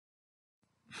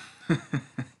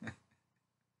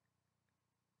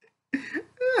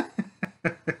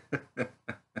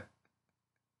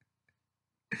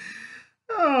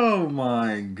Oh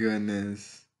my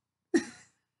goodness.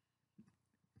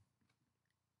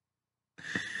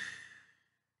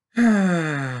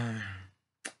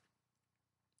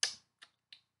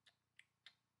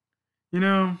 You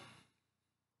know,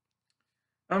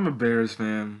 I'm a Bears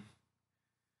fan,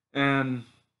 and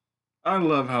I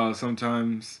love how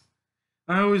sometimes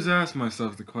I always ask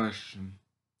myself the question,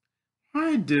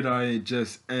 why did I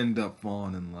just end up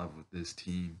falling in love with this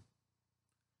team?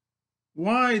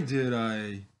 Why did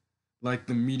I like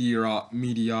the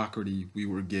mediocrity we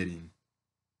were getting?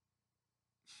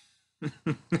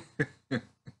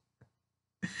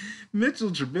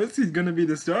 Mitchell Trubisky's going to be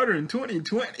the starter in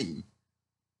 2020.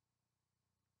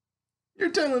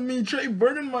 You're telling me Trey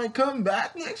Burton might come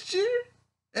back next year?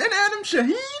 And Adam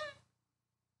Shaheen?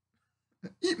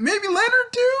 Maybe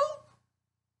Leonard too?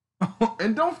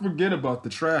 And don't forget about the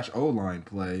trash O-line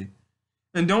play.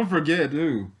 And don't forget,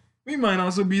 too, we might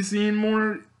also be seeing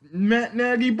more Matt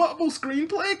Nagy bubble screen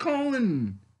play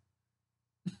calling.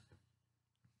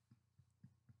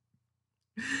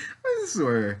 I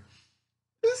swear,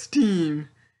 this team,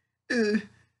 uh,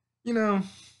 you know,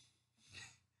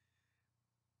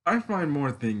 I find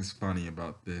more things funny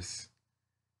about this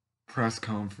press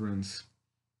conference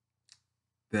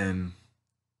than,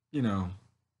 you know,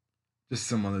 just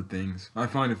some other things. I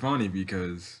find it funny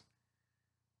because,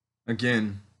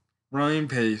 again, Ryan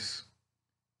Pace,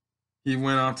 he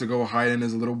went off to go hide in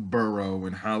his little burrow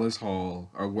in Hallis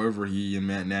Hall, or wherever he and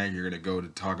Matt Nagy are going to go to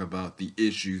talk about the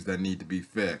issues that need to be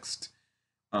fixed.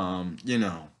 You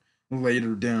know,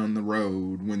 later down the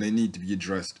road when they need to be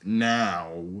addressed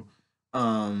now.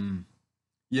 Um,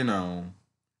 you know,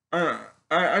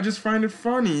 I just find it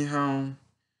funny how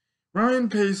Ryan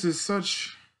Pace is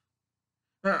such.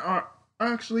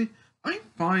 Actually, I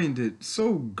find it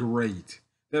so great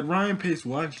that Ryan Pace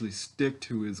will actually stick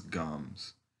to his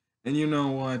gums. And you know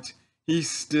what? He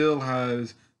still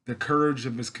has the courage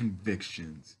of his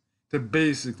convictions to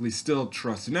basically still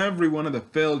trust in every one of the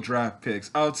failed draft picks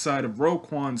outside of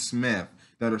Roquan Smith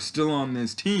that are still on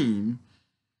this team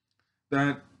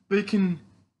that they can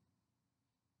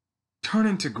turn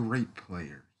into great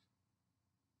players.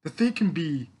 That they can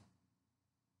be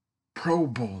pro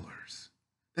bowlers.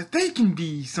 That they can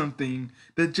be something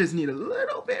that just need a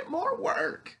little bit more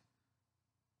work.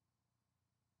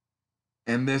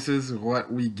 And this is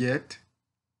what we get.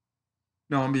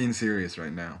 No, I'm being serious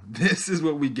right now. This is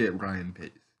what we get, Ryan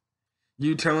Pace.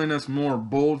 You telling us more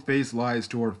bold-faced lies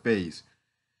to our face.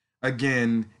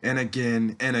 Again and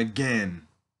again and again.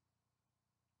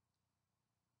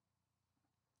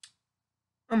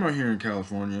 I'm right here in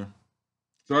California.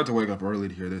 So I had to wake up early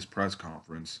to hear this press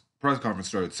conference. Press conference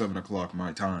started at 7 o'clock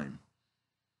my time.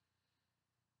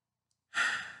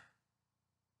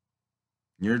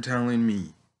 You're telling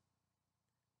me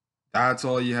that's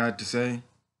all you had to say?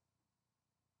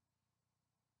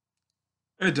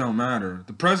 It don't matter.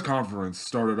 The press conference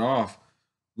started off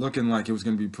looking like it was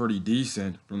going to be pretty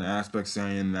decent from the aspect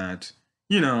saying that,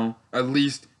 at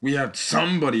least we have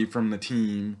somebody from the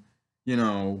team,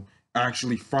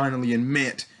 actually finally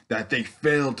admit that they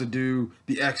failed to do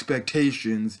the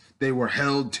expectations they were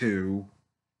held to.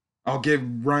 I'll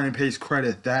give Ryan Pace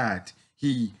credit that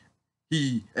he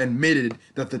admitted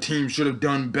that the team should have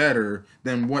done better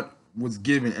than what was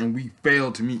given and we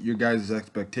failed to meet your guys'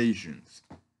 expectations.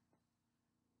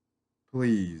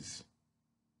 Please.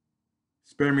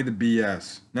 Spare me the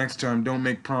BS. Next time, don't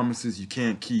make promises you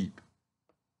can't keep.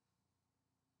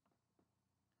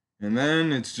 And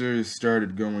then it just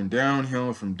started going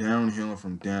downhill from downhill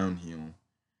from downhill.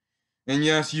 And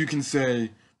yes, you can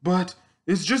say, but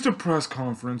it's just a press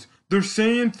conference. They're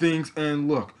saying things, and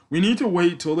look, we need to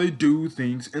wait till they do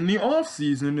things in the off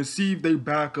season to see if they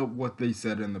back up what they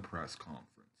said in the press conference.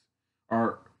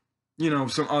 Or,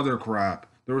 some other crap.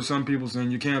 There were some people saying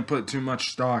you can't put too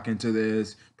much stock into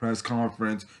this press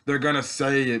conference. They're going to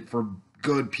say it for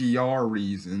good PR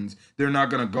reasons. They're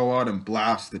not going to go out and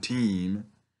blast the team.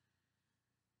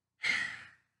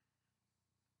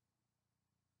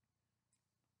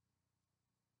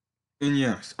 And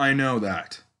yes, I know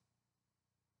that.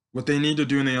 What they need to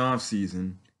do in the off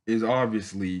season is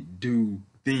obviously do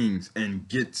things and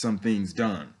get some things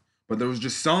done. But there was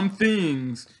just some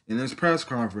things in this press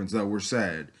conference that were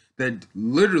said that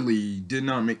literally did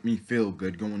not make me feel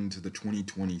good going into the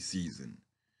 2020 season.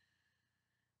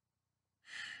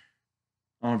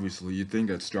 Obviously, you'd think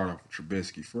I'd start off with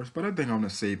Trubisky first, but I think I'm going to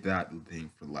save that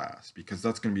thing for last because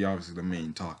that's going to be obviously the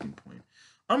main talking point.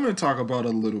 I'm going to talk about a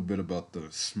little bit about the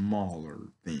smaller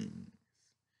things.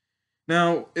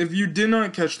 Now, if you did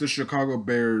not catch the Chicago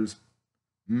Bears,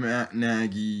 Matt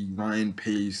Nagy, Ryan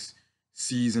Pace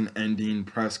season-ending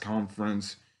press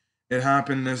conference, it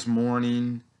happened this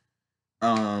morning,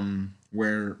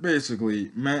 where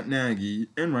basically Matt Nagy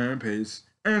and Ryan Pace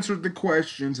answered the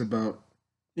questions about,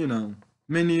 you know,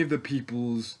 many of the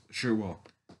people's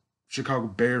Chicago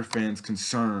Bear fans'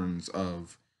 concerns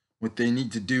of what they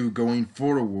need to do going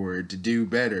forward to do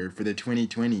better for the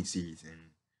 2020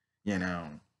 season. You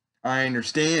know, I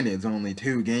understand it's only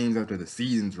 2 games after the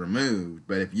season's removed,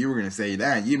 but if you were going to say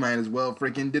that, you might as well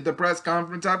freaking did the press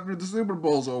conference after the Super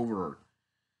Bowl's over.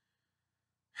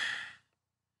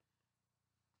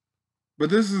 But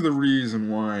this is the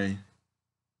reason why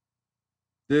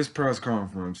this press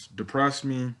conference depressed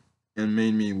me and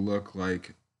made me look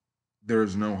like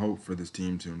there's no hope for this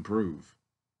team to improve.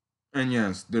 And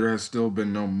yes, there has still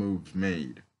been no moves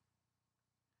made.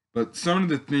 But some of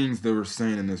the things they were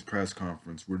saying in this press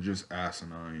conference were just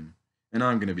asinine. And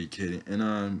I'm going to be kidding. And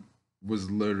I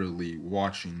was literally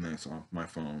watching this off my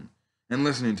phone and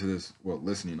listening to this,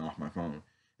 listening off my phone.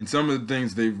 And some of the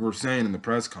things they were saying in the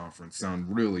press conference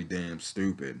sound really damn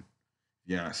stupid,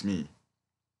 if you ask me.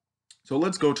 So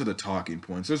let's go to the talking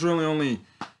points. There's only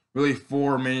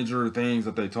 4 major things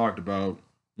that they talked about.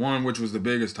 One, which was the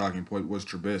biggest talking point, was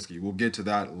Trubisky. We'll get to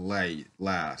that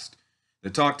last.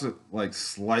 They talked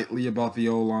slightly about the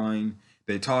O-line.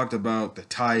 They talked about the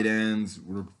tight ends,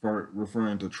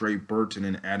 referring to Trey Burton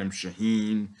and Adam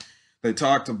Shaheen. They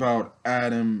talked about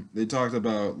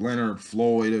Leonard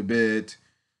Floyd a bit.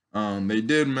 They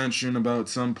did mention about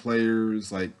some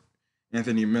players like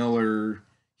Anthony Miller.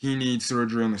 He needs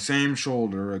surgery on the same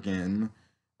shoulder again.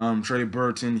 Trey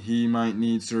Burton, he might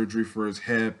need surgery for his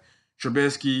hip.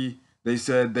 Trubisky, they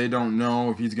said they don't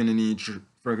know if he's going to need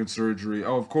freaking surgery.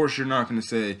 Oh, of course you're not going to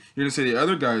say. You're going to say the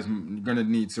other guy's going to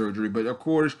need surgery. But, of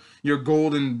course, your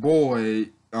golden boy,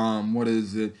 what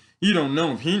is it? You don't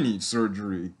know if he needs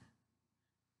surgery.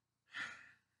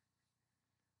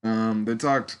 They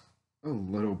talked a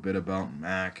little bit about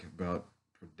Mac, about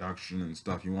production and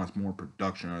stuff. He wants more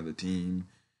production out of the team,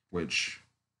 which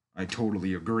I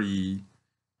totally agree.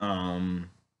 And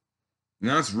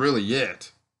that's really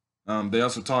it. They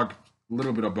also talked a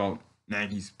little bit about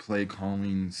Nagy's play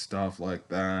calling, stuff like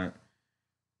that.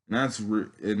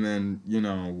 And and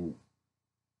then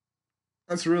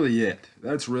that's really it.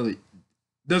 That's really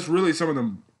some of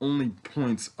the only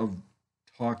points of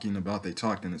talking about they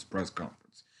talked in this press conference.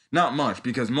 Not much,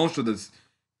 because most of the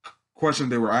questions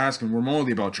they were asking were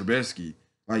mostly about Trubisky.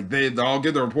 Like I'll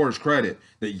give the reporters credit.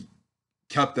 They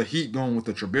kept the heat going with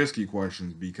the Trubisky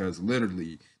questions because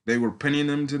literally they were pinning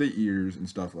them to the ears and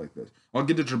stuff like this. I'll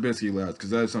get to Trubisky last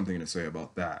because I have something to say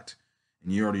about that.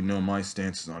 And you already know my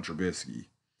stances on Trubisky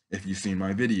if you've seen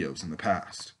my videos in the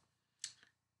past.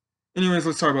 Anyways,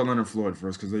 let's talk about Leonard Floyd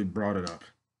first because they brought it up.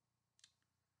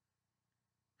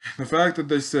 The fact that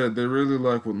they said they really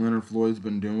like what Leonard Floyd's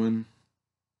been doing.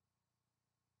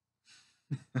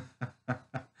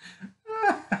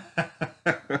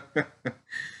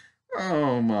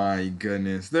 Oh my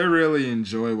goodness. They really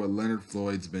enjoy what Leonard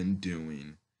Floyd's been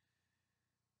doing.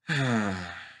 Man.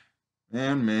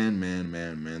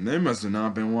 They must have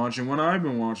not been watching what I've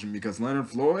been watching, because Leonard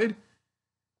Floyd,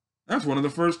 that's one of the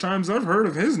first times I've heard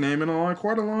of his name in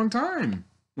quite a long time.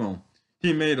 Well,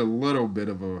 he made a little bit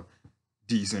of a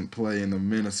decent play in the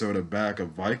Minnesota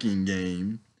Viking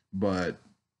game, but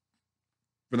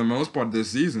for the most part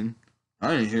this season,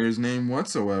 I didn't hear his name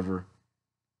whatsoever.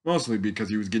 Mostly because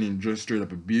he was getting just straight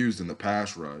up abused in the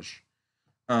pass rush.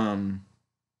 And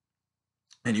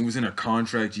he was in a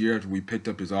contract year after we picked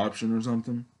up his option or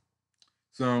something.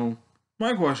 So,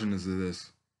 my question is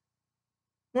this.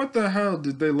 What the hell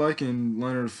did they like in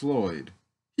Leonard Floyd?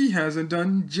 He hasn't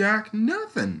done jack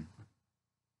nothing.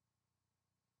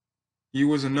 He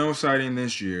was a no sighting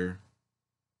this year.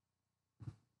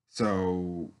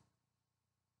 So,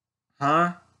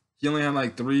 he only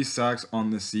had 3 sacks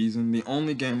on this season. The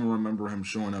only game I remember him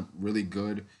showing up really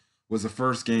good was the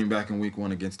first game back in week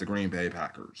 1 against the Green Bay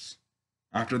Packers.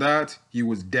 After that, he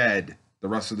was dead the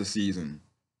rest of the season.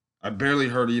 I barely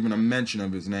heard even a mention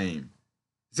of his name.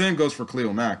 Same goes for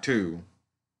Khalil Mack too.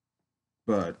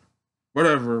 But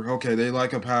whatever. Okay, they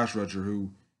like a pass rusher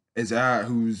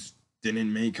who's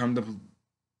didn't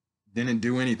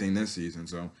do anything this season.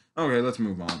 So okay, let's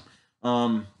move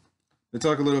on. They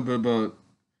talk a little bit about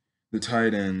the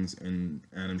tight ends and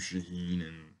Adam Shaheen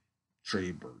and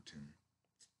Trey Burton.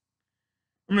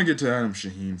 I'm going to get to Adam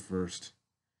Shaheen first.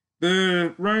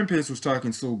 The Ryan Pace was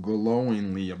talking so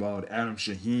glowingly about Adam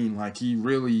Shaheen, like he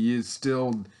really is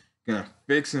still going to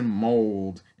fix and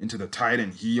mold into the tight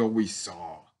end he always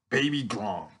saw. Baby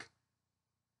Gronk.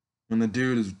 when the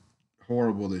dude is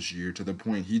horrible this year to the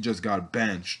point he just got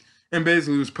benched and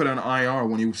basically was put on IR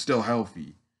when he was still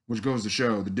healthy, which goes to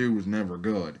show the dude was never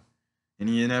good, and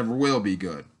he never will be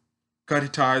good.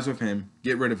 Cut ties with him,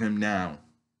 get rid of him now.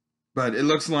 But it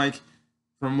looks like,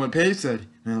 from what Pace said,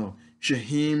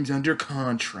 Shaheem's under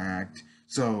contract.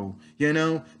 So,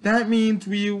 that means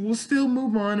we will still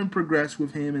move on and progress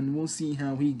with him, and we'll see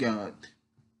how he got.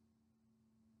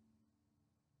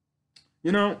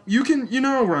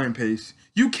 Ryan Pace,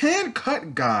 you can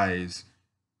cut guys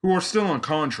who are still on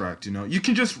contract, You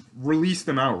can just release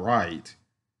them outright.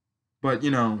 But,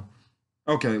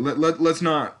 okay, let's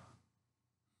not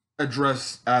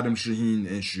address Adam Shaheen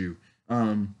issue.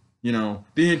 The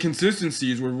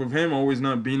inconsistencies were with him always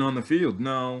not being on the field.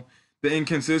 No, the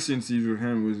inconsistencies with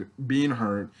him was being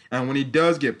hurt, and when he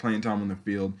does get playing time on the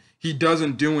field, he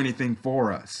doesn't do anything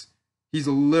for us. He's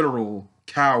a literal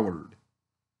coward.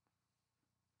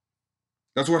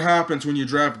 That's what happens when you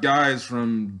draft guys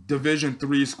from Division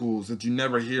III schools that you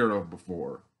never hear of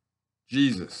before.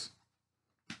 Jesus.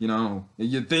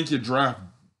 You'd think you draft,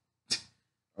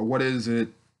 what is it,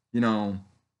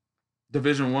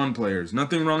 Division I players.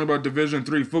 Nothing wrong about Division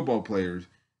III football players.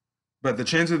 But the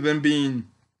chance of them being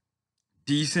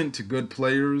decent to good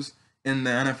players in the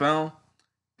NFL,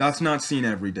 that's not seen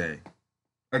every day.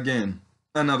 Again,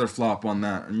 another flop on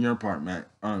that on your part, Matt.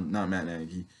 Not Matt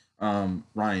Nagy.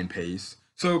 Ryan Pace.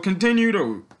 So continue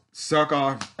to suck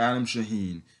off Adam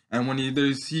Shaheen. And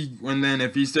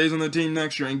if he stays on the team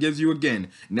next year and gives you again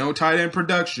no tight end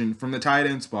production from the tight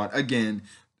end spot, again,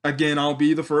 I'll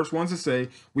be the first ones to say,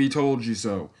 we told you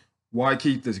so. Why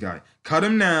keep this guy? Cut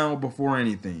him now before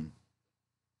anything.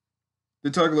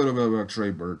 To talk a little bit about Trey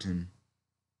Burton.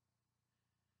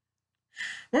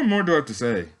 What more do I have to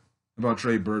say about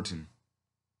Trey Burton?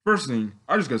 First thing,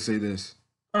 I just gotta say this.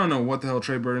 I don't know what the hell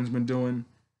Trey Burton's been doing,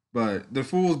 but the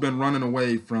fool's been running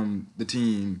away from the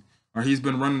team, or he's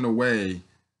been running away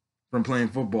from playing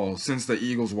football since the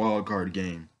Eagles wildcard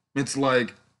game. It's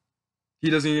like he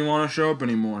doesn't even want to show up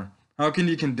anymore. How can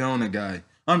you condone a guy?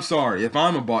 I'm sorry. If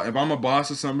I'm a boss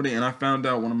of somebody and I found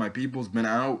out one of my people's been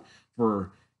out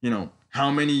for, how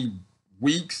many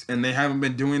weeks and they haven't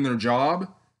been doing their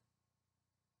job,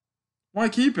 why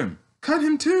keep him? Cut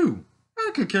him too.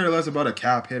 I could care less about a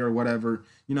cap hit or whatever,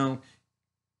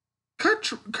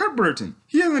 Cut Burton.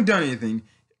 He hasn't done anything.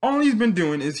 All he's been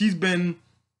doing is he's been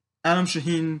Adam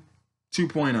Shaheen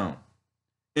 2.0.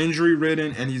 Injury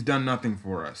ridden, and he's done nothing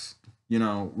for us.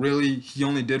 Really, he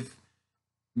only did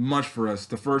much for us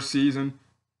the first season,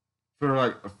 for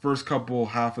like the first couple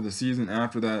half of the season.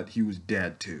 After that, he was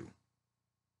dead too.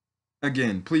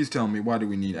 Again, please tell me, why do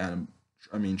we need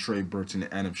Trey Burton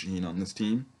and Adam Shaheen on this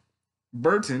team?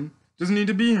 Burton doesn't need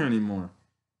to be here anymore.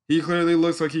 He clearly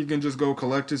looks like he can just go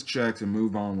collect his checks and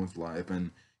move on with life and,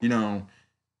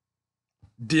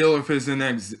 deal with his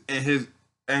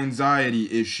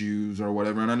anxiety issues or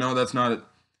whatever. And I know that's not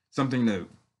something to,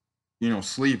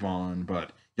 sleep on,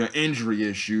 but your injury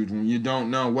issues when you don't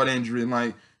know what injury.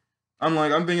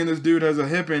 I'm thinking this dude has a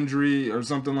hip injury or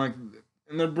something like,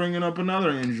 and they're bringing up another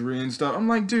injury and stuff. I'm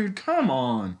like, dude, come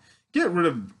on. Get rid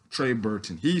of Trey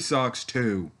Burton. He sucks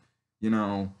too,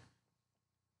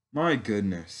 My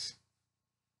goodness.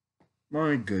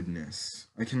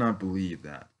 I cannot believe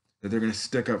that they're going to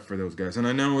stick up for those guys. And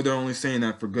I know they're only saying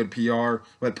that for good PR,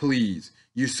 but please,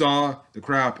 you saw the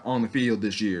crap on the field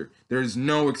this year. There's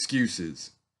no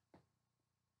excuses.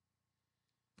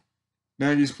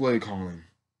 Nagy's play calling.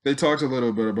 They talked a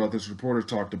little bit about this. Reporters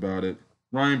talked about it.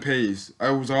 Ryan Pace, I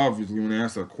was obviously, when they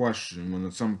asked that question, when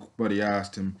somebody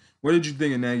asked him, what did you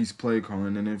think of Nagy's play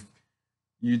calling? And if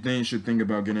you should think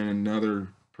about getting another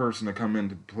person to come in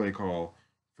to play call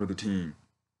for the team.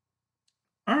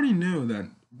 I already knew that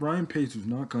Ryan Pace was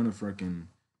not going to freaking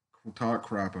talk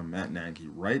crap on Matt Nagy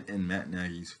right in Matt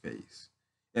Nagy's face.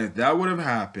 If that would have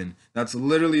happened, that's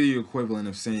literally the equivalent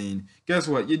of saying, guess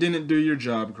what, you didn't do your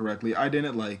job correctly, I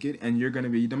didn't like it, and you're going to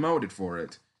be demoted for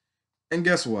it. And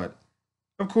guess what?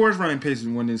 Of course Ryan Pace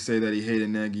wanted to say that he hated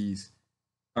Nagy's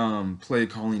play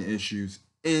calling issues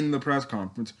in the press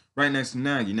conference right next to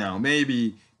Nagy. Now,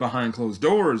 maybe behind closed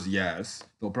doors, yes,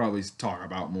 they'll probably talk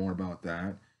about more about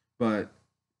that. But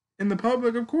in the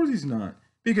public, of course he's not.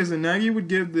 Because then Nagy would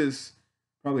give this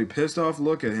probably pissed off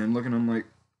look at him, looking at him like,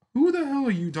 who the hell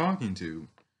are you talking to?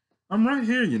 I'm right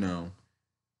here,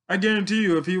 I guarantee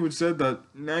you if he would have said that,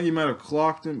 Nagy might have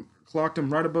clocked him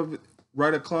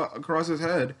right across his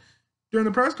head during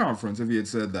the press conference if he had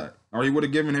said that. Or he would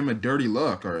have given him a dirty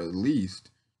look, or at least,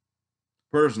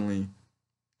 personally,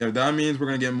 if that means we're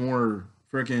going to get more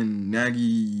freaking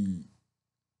Nagy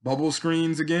bubble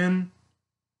screens again,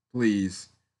 please.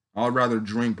 I'd rather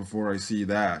drink before I see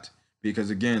that. Because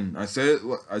again, I said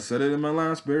it in my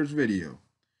last Bears video.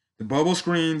 The bubble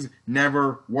screens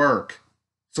never work.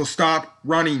 So stop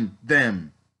running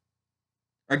them.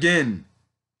 Again,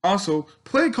 also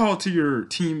play call to your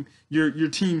team, your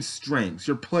team's strengths,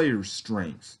 your players'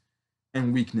 strengths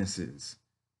and weaknesses.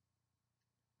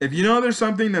 If you know there's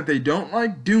something that they don't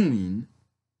like doing,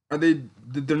 or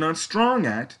they're not strong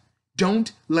at,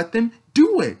 don't let them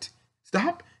do it.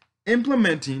 Stop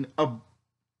implementing a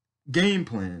game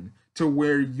plan to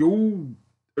where you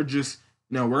are just,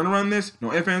 no, we're gonna run this,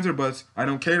 no ifs, ands, or buts. I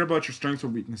don't care about your strengths or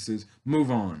weaknesses.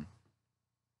 Move on.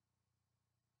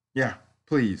 Yeah,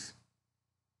 please.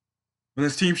 When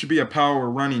this team should be a power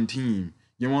running team,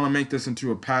 you want to make this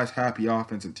into a pass happy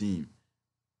offensive team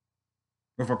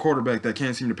with a quarterback that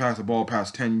can't seem to pass the ball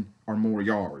past 10 or more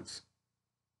yards.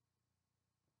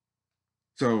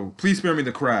 So please spare me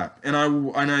the crap, and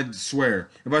I swear,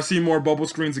 if I see more bubble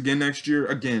screens again next year,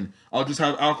 again, I'll just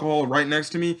have alcohol right next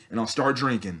to me and I'll start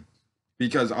drinking,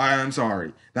 because I am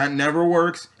sorry, that never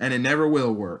works and it never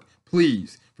will work.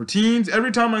 Please, for teams,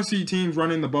 every time I see teams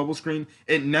running the bubble screen,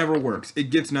 it never works. It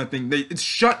gets nothing. It's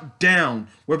shut down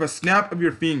with a snap of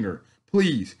your finger.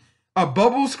 Please, a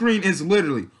bubble screen is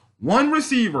literally one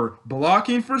receiver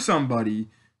blocking for somebody,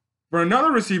 for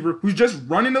another receiver who's just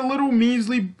running a little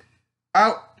measly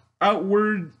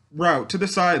outward route to the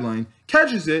sideline,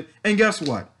 catches it, and guess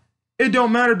what? It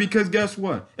don't matter, because guess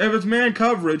what? If it's man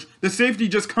coverage, the safety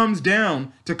just comes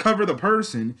down to cover the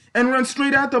person and runs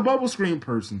straight at the bubble screen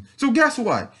person. So guess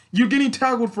what? You're getting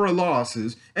tackled for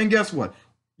losses, and guess what?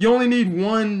 You only need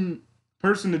one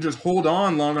person to just hold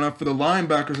on long enough for the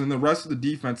linebackers and the rest of the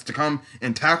defense to come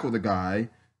and tackle the guy.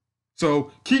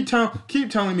 So keep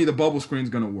telling me the bubble screen's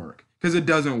gonna work, because it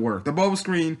doesn't work. The bubble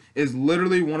screen is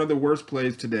literally one of the worst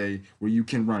plays today where you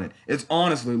can run it. It's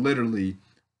honestly literally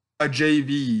a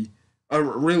JV.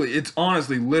 It's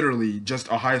honestly literally just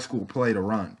a high school play to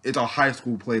run. It's a high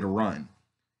school play to run.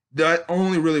 That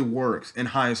only really works in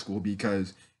high school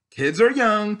because kids are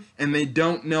young and they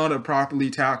don't know how to properly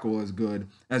tackle as good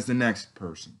as the next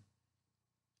person.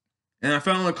 And I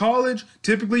found in college,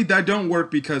 typically that don't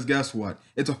work, because guess what?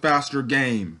 It's a faster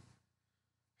game.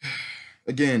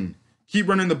 Again, keep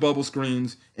running the bubble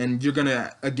screens, and you're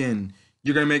gonna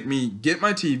make me get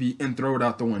my TV and throw it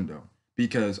out the window,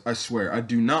 because I swear I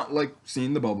do not like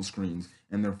seeing the bubble screens,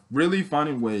 and they're really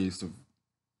finding ways to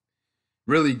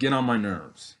really get on my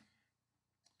nerves.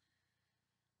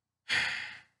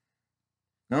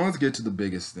 Now let's get to the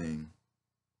biggest thing.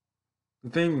 The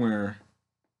thing where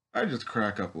I just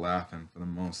crack up laughing for the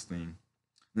most thing.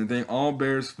 And the thing all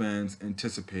Bears fans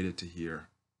anticipated to hear.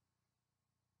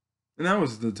 And that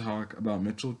was the talk about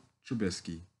Mitchell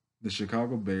Trubisky, the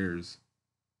Chicago Bears.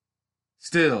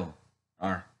 Still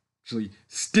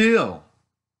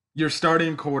your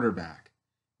starting quarterback,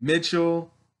 Mitchell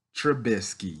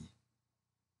Trubisky.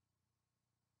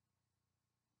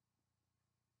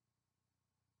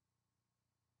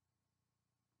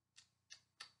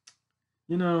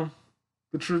 You know,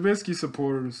 the Trubisky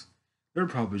supporters, they're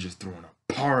probably just throwing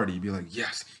a party, be like,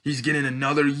 yes, he's getting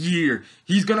another year.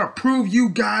 He's gonna prove you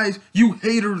guys, you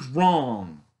haters,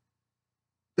 wrong.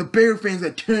 The Bear fans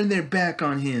that turned their back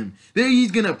on him,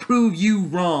 he's gonna prove you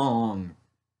wrong.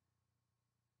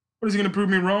 What is he gonna prove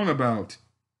me wrong about?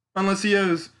 Unless he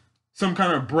has some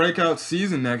kind of breakout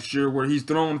season next year where he's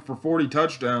throwing for 40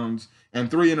 touchdowns and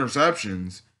 3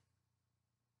 interceptions.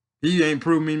 He ain't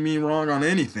proving me wrong on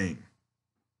anything.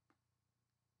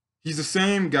 He's the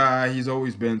same guy he's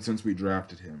always been since we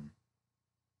drafted him.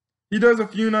 He does a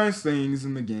few nice things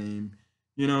in the game.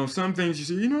 You know, some things you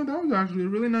see, that was actually a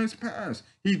really nice pass.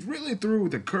 He really threw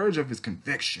with the courage of his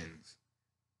convictions.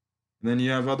 And then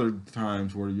you have other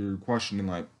times where you're questioning,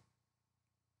 like,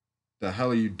 the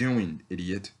hell are you doing,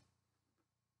 idiot?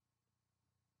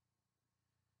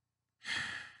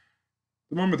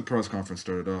 The moment the press conference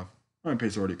started off, Ryan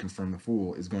Pace already confirmed the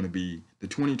fool is going to be the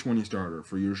 2020 starter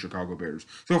for your Chicago Bears.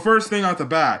 So first thing out the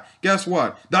bat, guess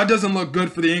what? That doesn't look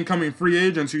good for the incoming free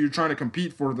agents who you're trying to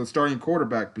compete for the starting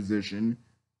quarterback position.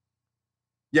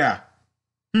 Yeah.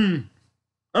 I'm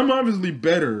obviously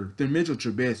better than Mitchell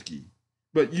Trubisky.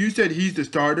 But you said he's the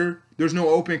starter? There's no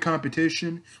open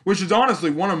competition? Which is honestly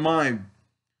one of my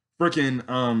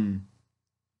freaking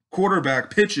quarterback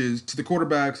pitches to the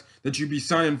quarterbacks that you'd be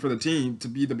signing for the team to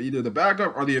be either the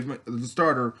backup or the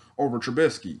starter over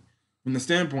Trubisky. And the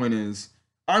standpoint is,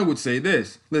 I would say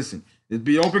this. Listen, it'd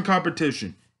be open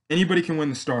competition. Anybody can win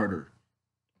the starting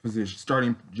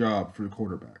job for the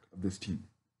quarterback of this team.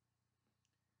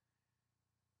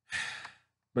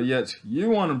 But yet, you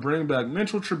want to bring back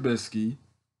Mitchell Trubisky,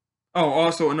 Oh,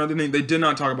 also another thing, they did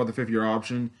not talk about the 5th-year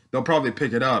option. They'll probably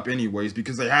pick it up anyways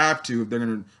because they have to if they're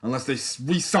gonna, unless they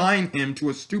re-sign him to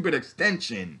a stupid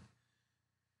extension.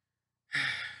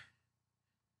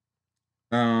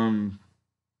 Um,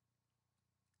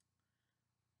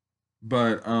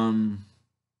 but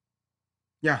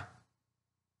yeah.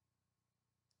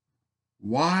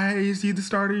 Why is he the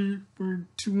starter for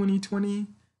 2020?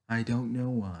 I don't know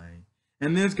why.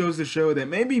 And this goes to show that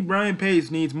maybe Brian Pace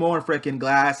needs more freaking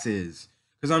glasses.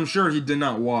 Because I'm sure he did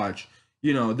not watch,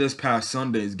 this past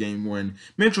Sunday's game when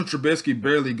Mitchell Trubisky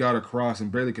barely got across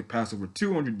and barely could pass over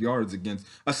 200 yards against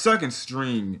a second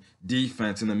string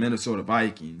defense in the Minnesota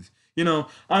Vikings.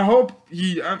 I hope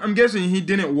I'm guessing he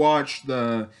didn't watch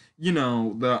the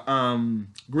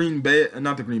Green Bay,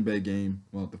 not the Green Bay game,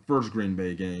 well, the first Green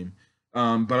Bay game.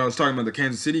 But I was talking about the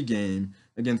Kansas City game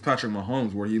against Patrick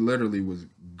Mahomes, where he literally was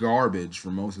garbage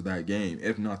for most of that game,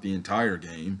 if not the entire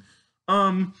game.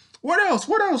 What else?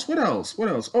 What else? What else? What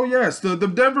else? Oh yes, the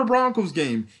Denver Broncos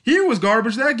game. He was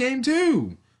garbage that game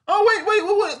too. Oh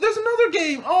wait. There's another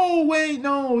game. Oh wait,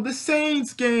 no, the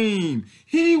Saints game.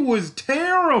 He was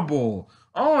terrible.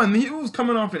 Oh, and he was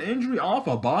coming off an injury, off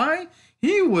a bye.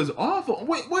 He was awful.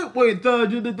 Wait.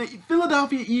 The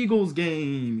Philadelphia Eagles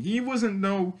game. He wasn't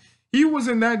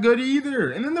that good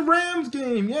either. And then the Rams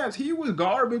game, yes, he was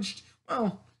garbage.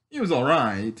 Well, he was all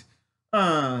right.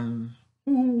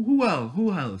 Who else?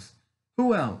 Who else?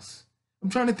 Who else? I'm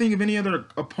trying to think of any other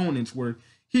opponents where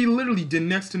he literally did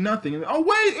next to nothing. Oh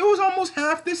wait, it was almost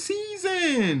half the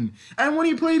season. And when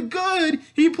he played good,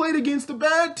 he played against the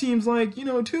bad teams, like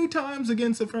 2 times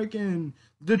against the freaking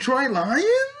Detroit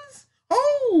Lions.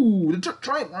 Oh, the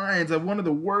Detroit Lions have one of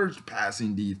the worst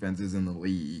passing defenses in the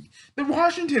league. The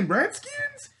Washington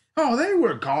Redskins? Oh, they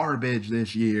were garbage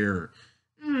this year.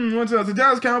 What's else? The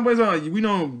Dallas Cowboys, we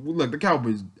know, look, the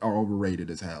Cowboys are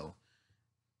overrated as hell.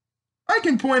 I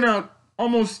can point out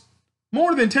almost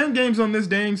more than 10 games on this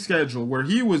dang schedule where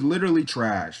he was literally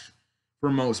trash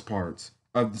for most parts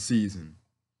of the season.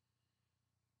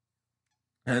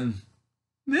 And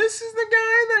this is the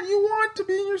guy that you want to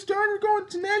be your starter going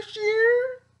to next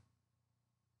year?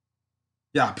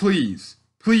 Yeah, please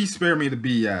spare me the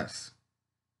BS.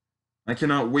 I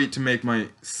cannot wait to make my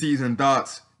season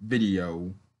thoughts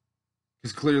video.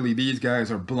 Because clearly these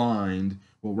guys are blind.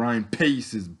 Well, Ryan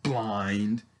Pace is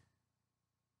blind.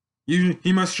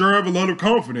 He must sure have a lot of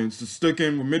confidence to stick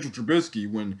in with Mitchell Trubisky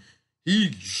when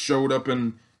he showed up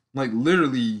in,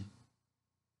 literally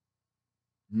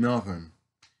nothing.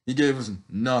 He gave us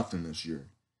nothing this year.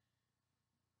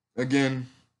 Again,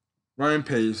 Ryan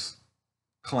Pace,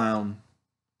 clown.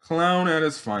 Clown at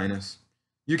his finest.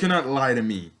 You cannot lie to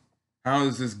me. How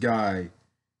is this guy,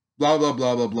 blah, blah,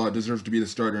 blah, blah, blah, deserves to be the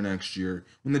starter next year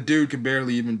when the dude could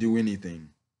barely even do anything?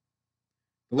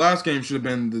 The last game should have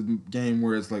been the game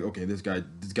where it's like, okay, this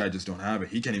guy just don't have it.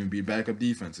 He can't even beat backup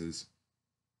defenses.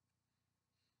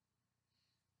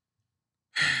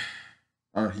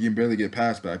 He can barely get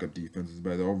past backup defenses,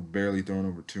 but they're barely throwing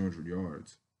over 200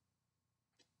 yards.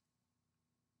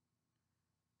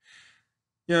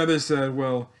 Yeah, they said,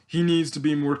 well, he needs to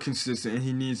be more consistent and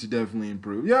he needs to definitely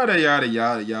improve. Yada, yada,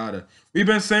 yada, yada. We've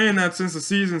been saying that since the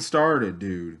season started,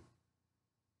 dude.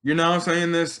 You're now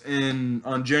saying this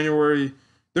on January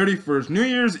 31st, New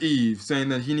Year's Eve, saying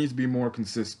that he needs to be more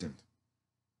consistent.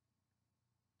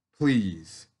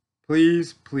 Please.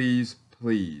 Please, please,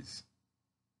 please.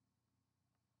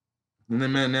 And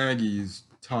then Matt Nagy's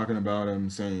talking about him,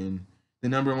 saying the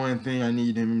number one thing I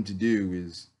need him to do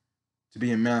is to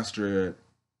be a master at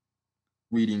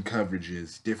reading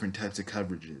coverages, different types of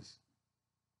coverages.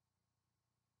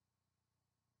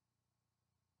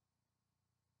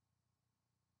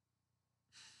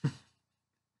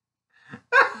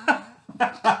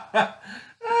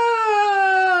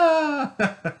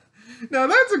 Now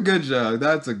that's a good joke.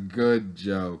 That's a good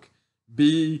joke.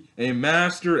 Be a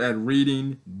master at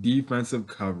reading defensive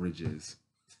coverages.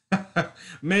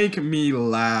 Make me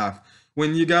laugh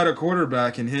when you got a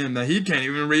quarterback in him that he can't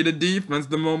even read a defense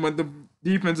the moment the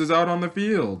defense is out on the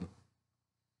field.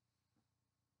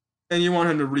 And you want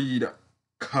him to read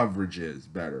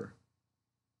coverages better.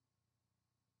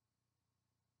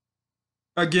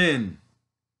 Again,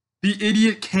 the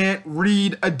idiot can't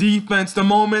read a defense the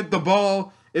moment the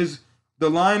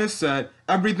line is set,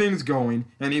 everything's going,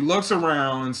 and he looks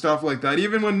around and stuff like that.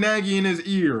 Even with Nagy in his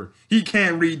ear, he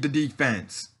can't read the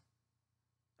defense.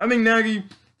 I think Nagy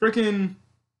freaking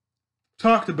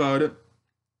talked about it.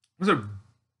 Was it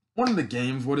one of the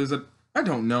games? What is it? I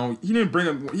don't know. He didn't bring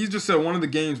up. He just said one of the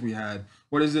games we had.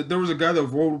 What is it? There was a guy that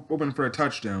was open for a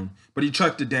touchdown, but he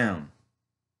chucked it down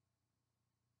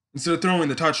instead of throwing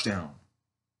the touchdown.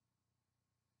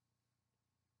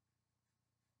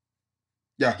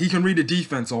 Yeah, he can read a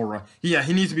defense all right. Yeah,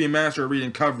 he needs to be a master at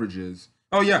reading coverages.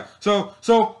 Oh yeah, so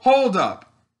hold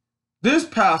up. This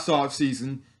past off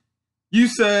season, you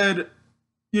said,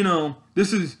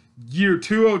 this is year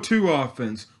 202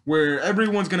 offense, where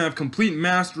everyone's gonna have complete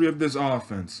mastery of this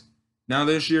offense. Now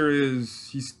this year he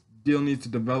still needs to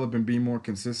develop and be more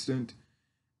consistent,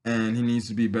 and he needs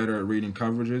to be better at reading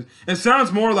coverages. It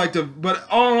sounds more like but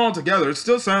all together, it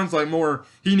still sounds like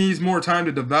he needs more time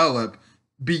to develop.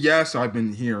 BS I've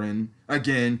been hearing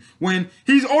again when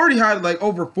he's already had like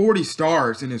over 40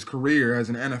 starts in his career as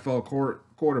an NFL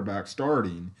quarterback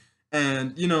starting,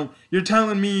 and you're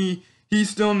telling me he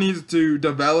still needs to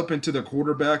develop into the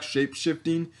quarterback shape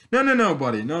shifting? No,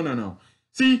 buddy, no.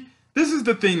 See, this is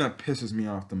the thing that pisses me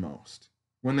off the most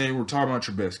when they were talking about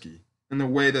Trubisky and the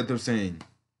way that they're saying.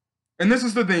 And this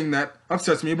is the thing that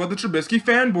upsets me about the Trubisky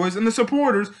fanboys and the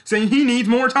supporters saying he needs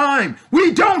more time.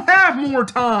 We don't have more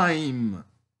time.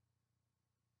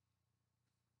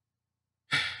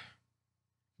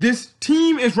 This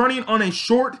team is running on a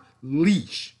short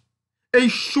leash. A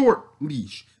short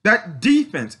leash. That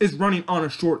defense is running on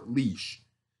a short leash.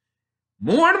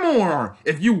 More and more,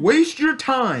 if you waste your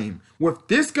time with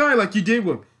this guy like you did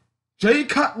with Jay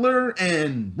Cutler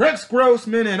and Rex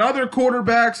Grossman and other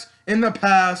quarterbacks in the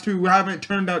past who haven't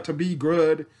turned out to be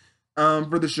good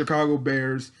for the Chicago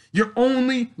Bears, you're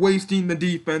only wasting the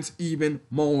defense even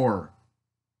more.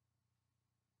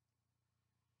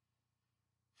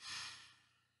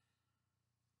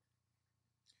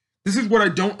 This is what I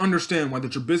don't understand, why the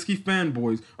Trubisky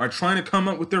fanboys are trying to come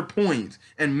up with their points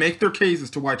and make their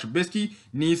cases to why Trubisky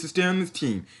needs to stay on this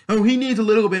team. Oh, he needs a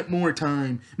little bit more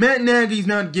time. Matt Nagy's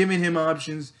not giving him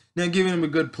options, not giving him a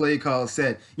good play call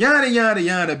set. Yada, yada,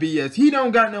 yada, BS. He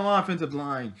don't got no offensive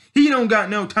line. He don't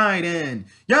got no tight end.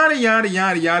 Yada, yada,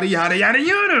 yada, yada, yada, yada,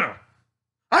 yada.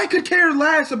 I could care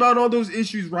less about all those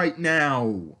issues right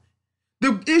now.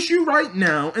 The issue right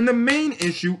now, and the main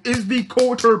issue, is the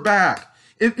quarterback.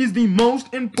 It is the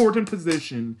most important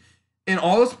position in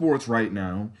all of sports right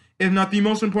now, if not the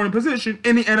most important position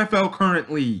in the NFL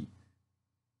currently.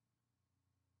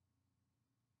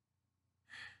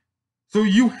 So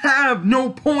you have no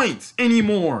points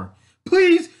anymore.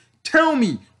 Please tell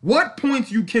me what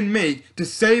points you can make to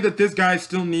say that this guy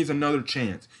still needs another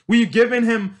chance. We've given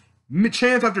him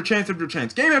chance after chance after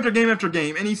chance, game after game after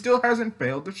game, and he still hasn't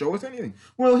failed to show us anything.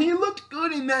 Well, he looked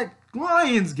good in that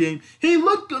Lions game. He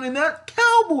looked good in that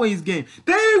Cowboys game.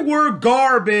 They were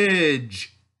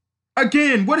garbage.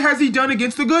 Again, what has he done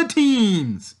against the good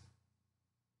teams?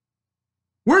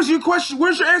 Where's your question?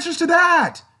 Where's your answers to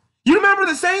that? You remember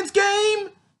the Saints game?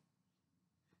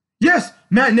 Yes,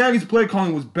 Matt Nagy's play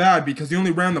calling was bad because he only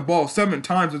ran the ball 7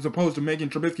 times as opposed to making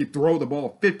Trubisky throw the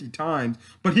ball 50 times.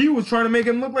 But he was trying to make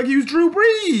him look like he was Drew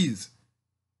Brees.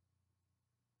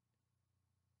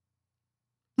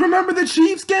 Remember the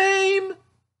Chiefs game?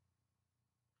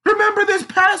 Remember this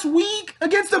past week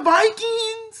against the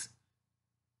Vikings?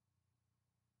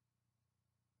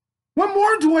 What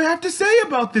more do I have to say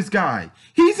about this guy?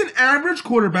 He's an average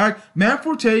quarterback. Matt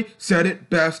Forte said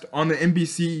it best on the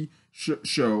NBC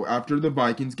show after the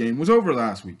Vikings game was over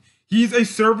last week. He's a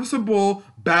serviceable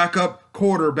backup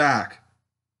quarterback.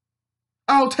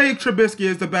 I'll take Trubisky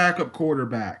as the backup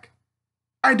quarterback.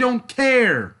 I don't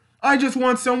care. I just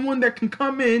want someone that can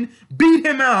come in, beat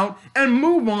him out, and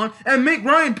move on, and make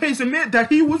Ryan Pace admit that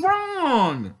he was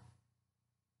wrong.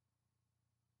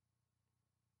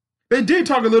 They did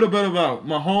talk a little bit about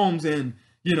Mahomes and,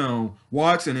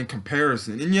 Watson in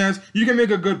comparison. And yes, you can make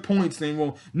a good point saying,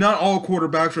 well, not all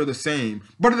quarterbacks are the same.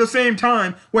 But at the same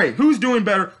time, wait, who's doing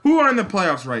better? Who are in the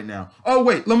playoffs right now? Oh,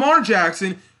 wait, Lamar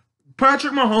Jackson,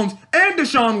 Patrick Mahomes, and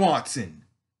Deshaun Watson.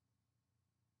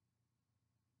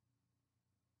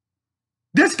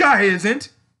 This guy isn't.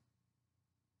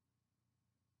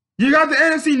 You got the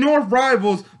NFC North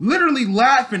rivals literally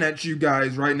laughing at you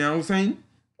guys right now saying,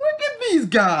 look at these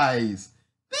guys.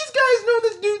 These guys know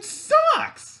this dude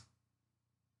sucks.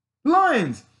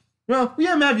 Lions. Well, we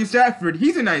have Matthew Stafford.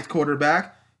 He's a nice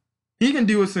quarterback. He can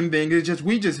do us some things. It's just,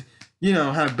 we just,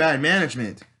 have bad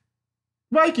management.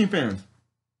 Viking fans.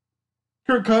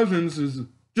 Kirk Cousins is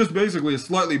just basically a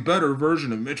slightly better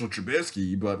version of Mitchell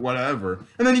Trubisky, but whatever.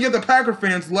 And then you get the Packer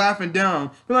fans laughing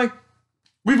down. They're like,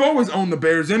 we've always owned the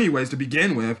Bears anyways to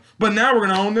begin with, but now we're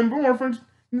going to own them more for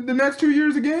the next 2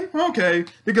 years again? Okay,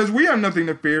 because we have nothing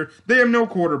to fear. They have no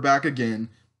quarterback again.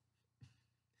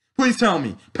 Please tell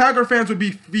me, Packer fans would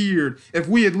be feared if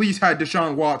we at least had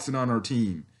Deshaun Watson on our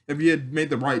team, if he had made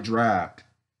the right draft.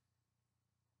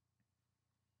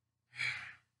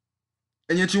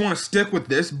 And yet you want to stick with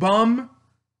this bum?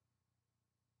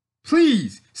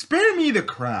 Please, spare me the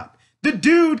crap. The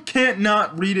dude can't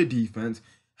not read a defense.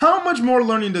 How much more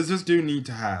learning does this dude need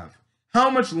to have? How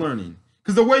much learning?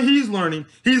 Because the way he's learning,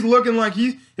 he's looking like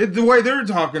the way they're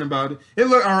talking about it,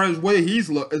 or his way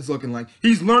is looking like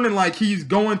he's learning like he's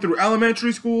going through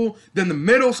elementary school, then the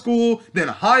middle school, then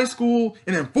high school,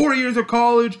 and then 4 years of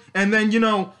college, and then,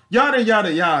 yada,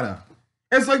 yada, yada.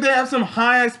 It's like they have some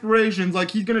high aspirations,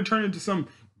 like he's going to turn into some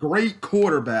great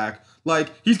quarterback, like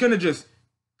he's going to just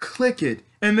click it,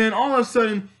 and then all of a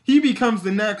sudden, he becomes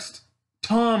the next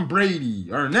Tom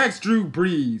Brady, or next Drew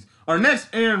Brees, or next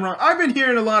Aaron Rodgers. I've been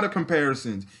hearing a lot of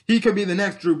comparisons. He could be the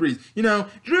next Drew Brees.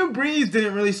 Drew Brees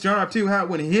didn't really start off too hot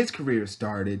when his career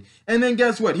started. And then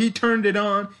guess what? He turned it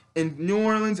on in New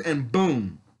Orleans, and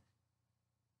boom.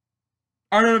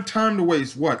 I don't have time to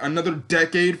waste, another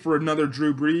decade for another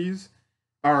Drew Brees?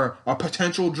 Or a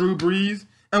potential Drew Brees?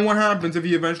 And what happens if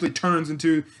he eventually turns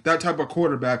into that type of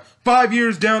quarterback 5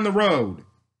 years down the road?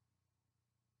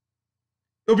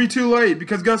 It'll be too late,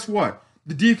 because guess what?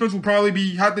 The defense will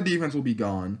half the defense will be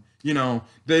gone.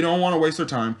 They don't want to waste their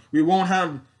time. We won't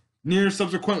have near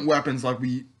subsequent weapons like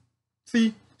we...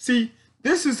 See,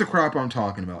 this is the crap I'm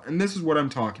talking about. And this is what I'm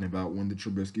talking about when the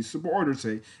Trubisky supporters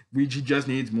say, he just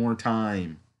needs more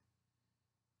time.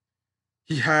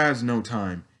 He has no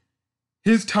time.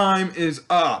 His time is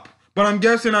up. But I'm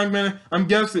guessing,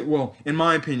 well, in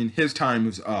my opinion, his time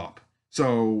is up.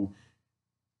 So...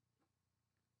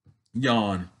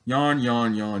 Yawn.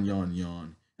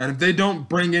 And if they don't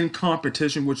bring in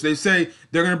competition, which they say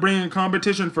they're going to bring in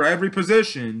competition for every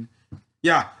position,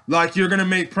 yeah, like you're going to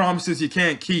make promises you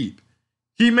can't keep.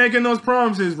 Keep making those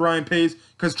promises, Ryan Pace,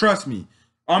 because trust me,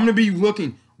 I'm going to be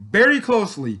looking very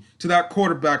closely to that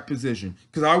quarterback position,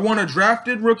 because I want a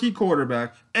drafted rookie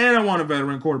quarterback and I want a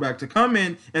veteran quarterback to come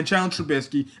in and challenge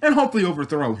Trubisky and hopefully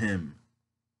overthrow him.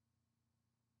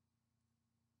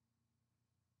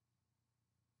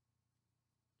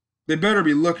 They better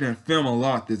be looking at film a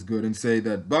lot this good and say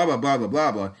that blah, blah, blah, blah,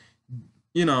 blah,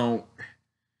 blah.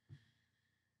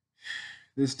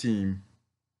 This team,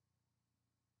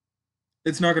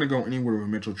 it's not going to go anywhere with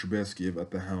Mitchell Trubisky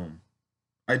at the helm.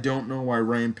 I don't know why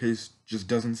Ryan Pace just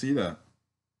doesn't see that.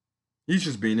 He's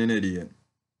just being an idiot.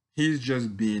 He's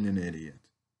just being an idiot.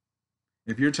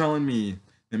 If you're telling me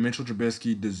that Mitchell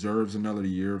Trubisky deserves another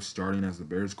year of starting as the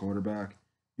Bears quarterback,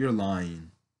 you're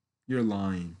lying. You're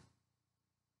lying.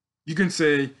 You can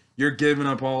say you're giving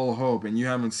up all hope and you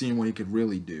haven't seen what he could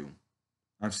really do.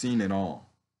 I've seen it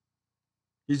all.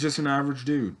 He's just an average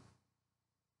dude.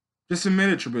 Just admit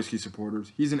it, Trubisky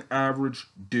supporters. He's an average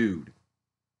dude.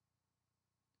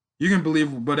 You can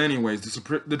believe, but anyways,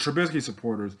 the Trubisky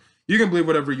supporters, you can believe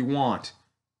whatever you want.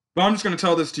 But I'm just going to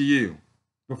tell this to you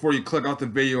before you click out the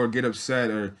video or get upset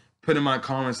or put in my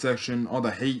comment section all the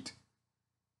hate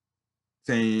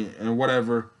saying and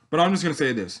whatever. But I'm just going to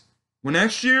say this. When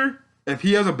next year, if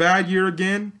he has a bad year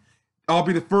again, I'll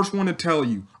be the first one to tell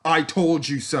you, I told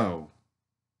you so.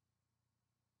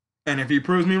 And if he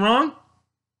proves me wrong,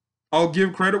 I'll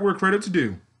give credit where credit's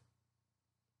due.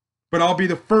 But I'll be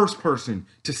the first person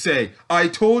to say, I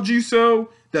told you so,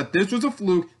 that this was a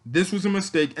fluke, this was a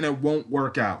mistake, and it won't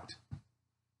work out.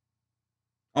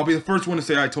 I'll be the first one to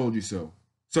say, I told you so.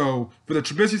 So, for the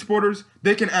Trubisky supporters,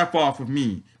 they can F off with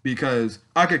me, because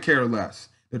I could care less.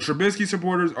 The Trubisky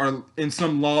supporters are in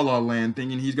some la-la land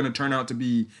thinking he's going to turn out to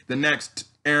be the next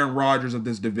Aaron Rodgers of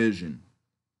this division.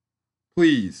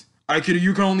 Please,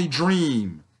 you can only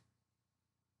dream.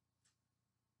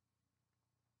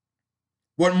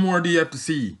 What more do you have to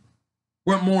see?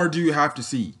 What more do you have to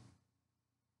see?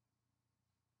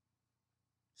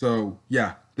 So,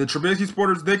 yeah, the Trubisky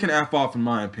supporters, they can F off in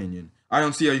my opinion. I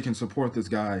don't see how you can support this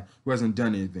guy who hasn't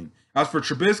done anything. As for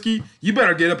Trubisky, you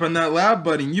better get up on that lab,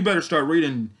 buddy, and you better start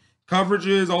reading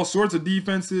coverages, all sorts of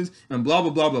defenses, and blah,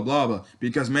 blah, blah, blah, blah, blah.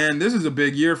 Because, man, this is a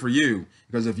big year for you.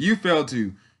 Because if you fail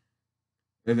to,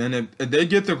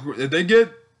 if they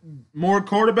get more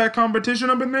quarterback competition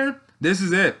up in there, this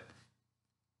is it.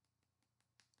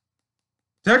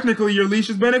 Technically, your leash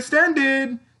has been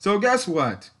extended. So guess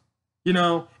what?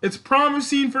 It's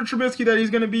promising for Trubisky that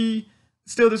he's going to be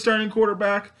still the starting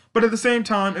quarterback. But at the same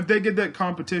time, if they get that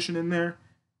competition in there,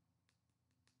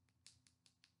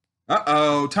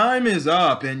 time is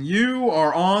up and you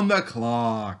are on the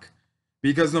clock.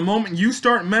 Because the moment you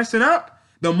start messing up,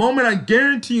 the moment I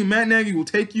guarantee you Matt Nagy will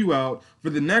take you out for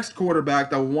the next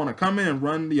quarterback that will want to come in and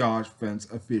run the offense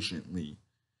efficiently.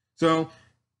 So,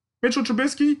 Mitchell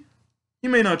Trubisky, you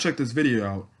may not check this video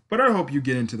out, but I hope you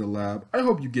get into the lab. I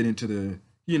hope you get into the,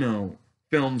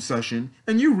 film session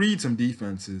and you read some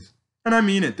defenses. And I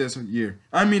mean it this year.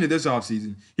 I mean it this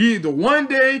offseason.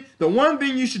 The one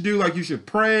thing you should do, like you should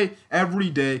pray every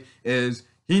day, is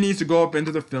He needs to go up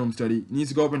into the film study. He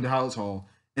needs to go up into House Hall.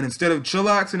 And instead of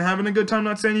chillax and having a good time,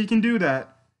 not saying he can do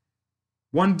that,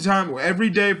 one time every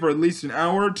day for at least an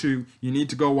hour or two, you need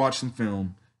to go watch some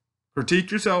film.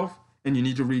 Critique yourself, and you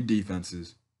need to read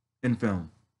defenses in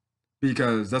film.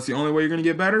 Because that's the only way you're going to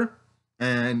get better,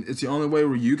 and it's the only way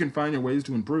where you can find your ways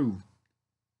to improve.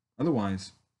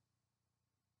 Otherwise,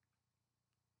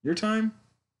 your time,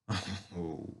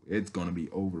 oh, it's going to be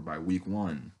over by week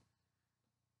 1.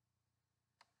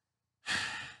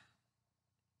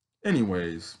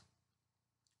 Anyways,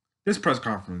 this press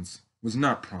conference was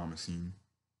not promising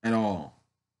at all.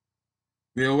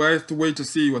 We'll have to wait to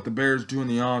see what the Bears do in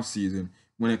the offseason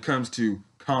when it comes to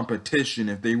competition,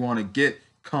 if they want to get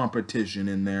competition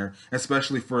in there,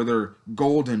 especially for their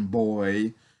golden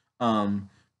boy.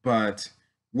 But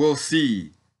we'll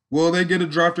see. Will they get a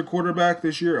drafted quarterback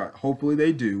this year? Hopefully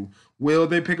they do. Will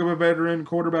they pick up a veteran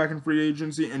quarterback in free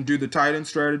agency and do the tight end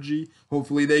strategy?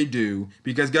 Hopefully they do.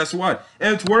 Because guess what?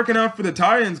 It's working out for the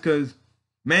Titans because,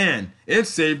 man, it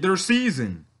saved their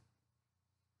season.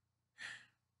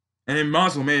 And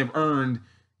Muscle may have earned,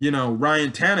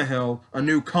 Ryan Tannehill a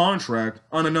new contract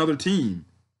on another team.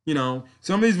 Some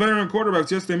of these veteran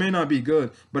quarterbacks, yes, they may not be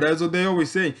good, but as they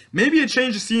always say, maybe a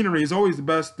change of scenery is always the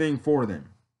best thing for them.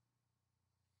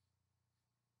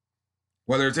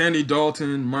 Whether it's Andy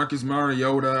Dalton, Marcus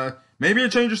Mariota, maybe a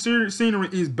change of scenery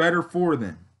is better for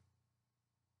them.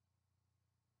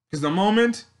 Because the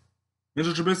moment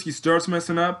Mr. Trubisky starts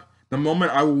messing up, the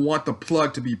moment I will want the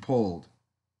plug to be pulled.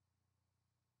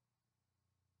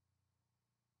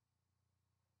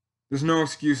 There's no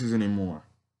excuses anymore,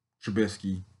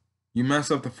 Trubisky. You mess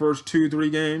up the first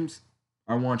 2-3 games,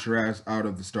 I want your ass out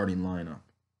of the starting lineup.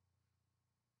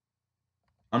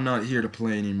 I'm not here to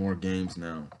play any more games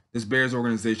now. This Bears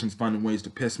organization is finding ways to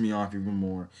piss me off even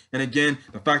more. And again,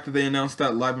 the fact that they announced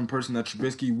that live in person that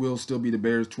Trubisky will still be the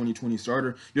Bears 2020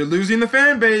 starter, you're losing the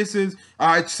fan bases.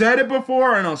 I said it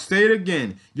before and I'll say it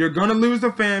again. You're going to lose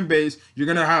the fan base. You're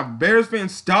going to have Bears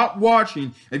fans stop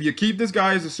watching if you keep this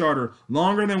guy as a starter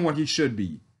longer than what he should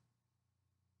be.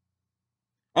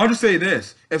 I'll just say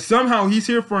this. If somehow he's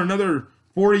here for another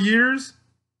 4 years,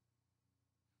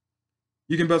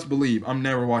 you can best believe I'm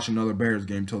never watching another Bears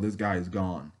game till this guy is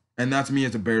gone. And that's me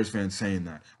as a Bears fan saying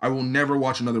that. I will never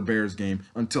watch another Bears game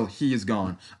until he is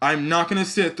gone. I'm not going to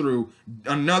sit through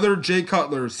another Jay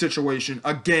Cutler situation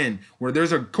again, where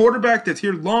there's a quarterback that's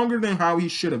here longer than how he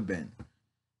should have been.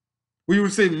 We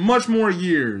would save much more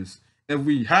years if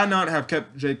we had not have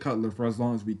kept Jay Cutler for as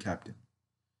long as we kept him.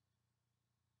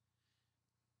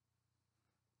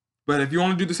 But if you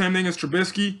want to do the same thing as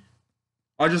Trubisky,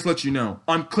 I'll just let you know.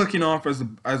 I'm clicking off as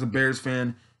a Bears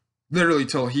fan literally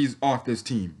till he's off this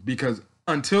team. Because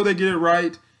until they get it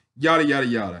right, yada, yada,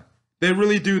 yada. They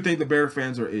really do think the Bear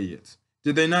fans are idiots.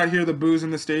 Did they not hear the boos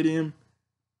in the stadium?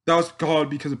 That was called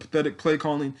because of pathetic play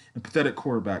calling and pathetic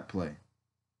quarterback play.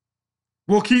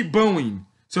 We'll keep booing.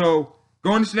 So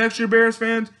going into next year, Bears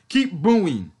fans, keep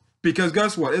booing. Because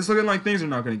guess what? It's looking like things are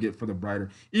not going to get for the brighter.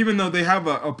 Even though they have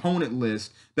an opponent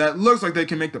list that looks like they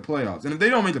can make the playoffs. And if they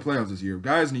don't make the playoffs this year,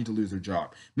 guys need to lose their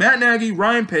job. Matt Nagy,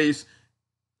 Ryan Pace,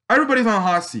 everybody's on the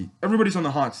hot seat. Everybody's on the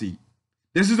hot seat.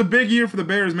 This is a big year for the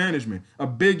Bears management. A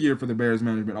big year for the Bears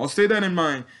management. I'll say that in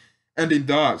my ending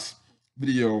thoughts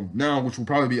video now, which will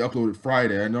probably be uploaded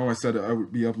Friday. I know I said it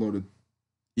would be uploaded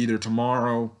either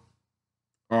tomorrow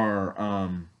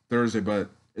or Thursday,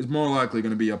 but it's more likely going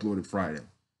to be uploaded Friday.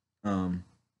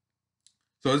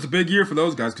 So it's a big year for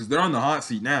those guys because they're on the hot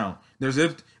seat now.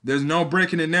 There's no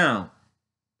breaking it now.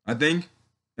 I think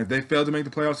if they fail to make the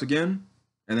playoffs again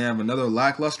and they have another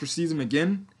lackluster season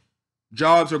again,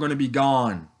 jobs are going to be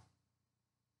gone.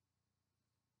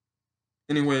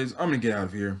 Anyways, I'm going to get out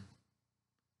of here.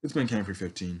 It's been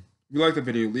Cam315. If you like the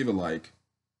video, leave a like.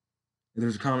 If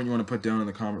there's a comment you want to put down in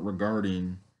the comment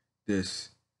regarding this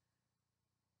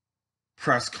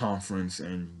press conference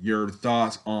and your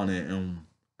thoughts on it, and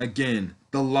again,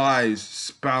 the lies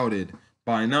spouted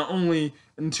by not only,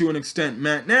 and to an extent,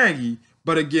 Matt Nagy,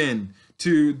 but again,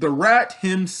 to the rat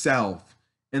himself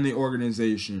in the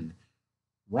organization,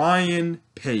 Ryan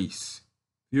Pace.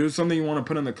 If there's something you want to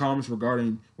put in the comments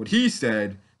regarding what he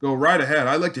said, go right ahead.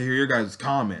 I'd like to hear your guys'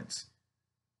 comments.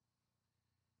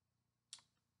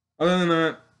 Other than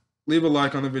that, leave a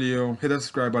like on the video. Hit that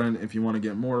subscribe button if you want to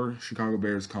get more Chicago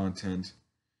Bears content.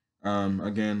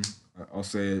 Again, I'll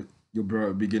say it.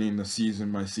 You'll be getting my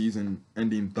season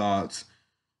ending thoughts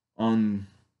on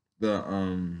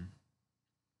the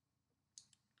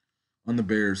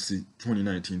Bears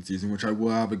 2019 season, which I will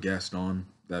have a guest on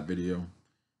that video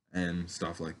and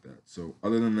stuff like that. So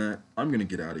other than that, I'm gonna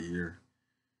get out of here.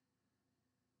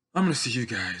 I'm going to see you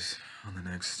guys on the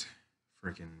next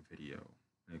freaking video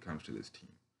when it comes to this team.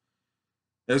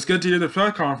 It's good to hear the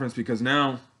press conference because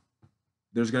now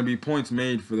there's going to be points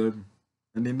made for the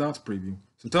ending thoughts preview.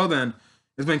 So until then,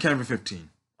 it's been Ken for 15.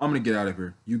 I'm going to get out of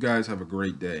here. You guys have a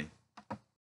great day.